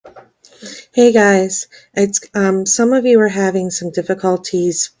Hey guys, it's some of you are having some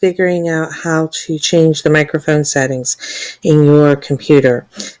difficulties figuring out how to change the microphone settings in your computer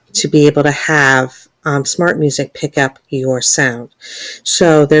to be able to have smart music pick up your sound.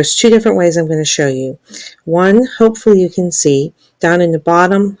 So there's two different ways I'm going to show you. One, hopefully you can see down in the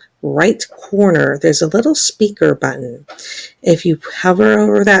bottom right corner, there's a little speaker button. If you hover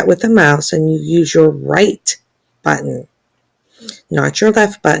over that with the mouse and you use your right button, not your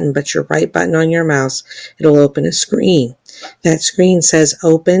left button, but your right button on your mouse, it'll open a screen. That screen says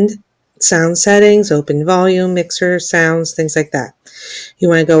open sound settings, open volume, mixer, sounds, things like that. You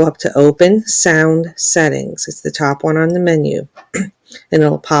want to go up to open sound settings. It's the top one on the menu. And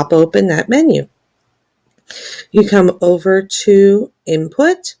it'll pop open that menu. You come over to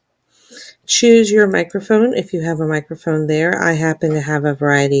input. Choose your microphone if you have a microphone there. I happen to have a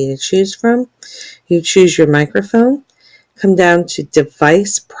variety to choose from. You choose your microphone. Come down to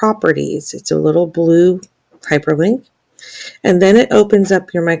device properties. It's a little blue hyperlink. And then it opens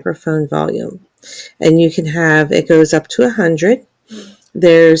up your microphone volume. And you can have, it goes up to 100.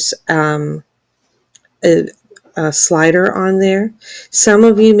 There's a slider on there. Some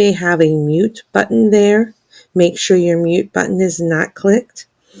of you may have a mute button there. Make sure your mute button is not clicked.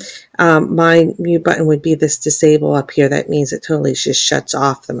 My mute button would be this disable up here. That means it totally just shuts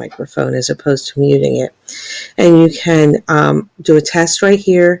off the microphone as opposed to muting it. And you can do a test right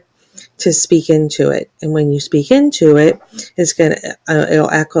here to speak into it. And when you speak into it, it's going to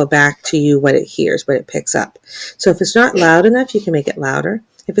it'll echo back to you what it hears, what it picks up. So if it's not loud enough, you can make it louder.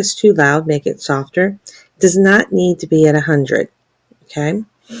 If it's too loud, make it softer. It does not need to be at 100. Okay.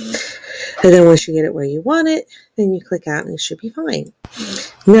 And then once you get it where you want it, then you click out and it should be fine.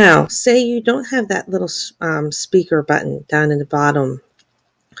 Now, say you don't have that little speaker button down in the bottom.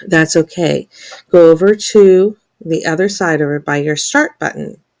 That's okay. Go over to the other side of it by your start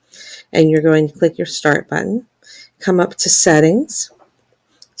button. And you're going to click your start button. Come up to settings.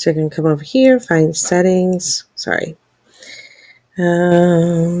 So you're going to come over here, find settings. Sorry.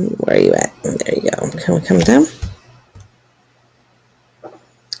 Where are you at? There you go. Come down.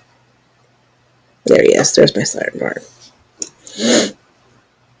 There he is. There's my start bar.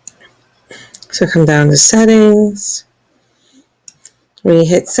 So come down to settings. When you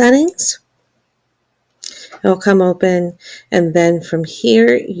hit settings, it'll come open. And then from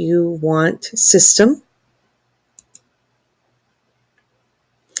here, you want system.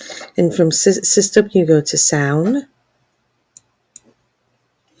 And from system, you go to sound.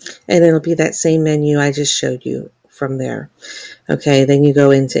 And it'll be that same menu I just showed you from there. Okay, then you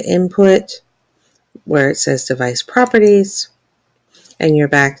go into input, where it says device properties. And you're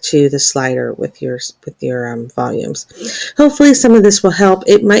back to the slider with your volumes. Hopefully some of this will help.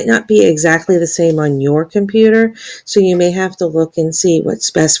 It might not be exactly the same on your computer, so you may have to look and see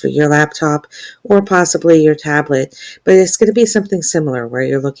what's best for your laptop or possibly your tablet. But it's going to be something similar where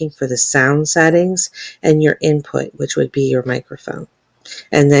you're looking for the sound settings and your input, which would be your microphone.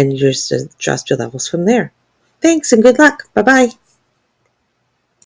 And then you just adjust your levels from there. Thanks and good luck. Bye-bye.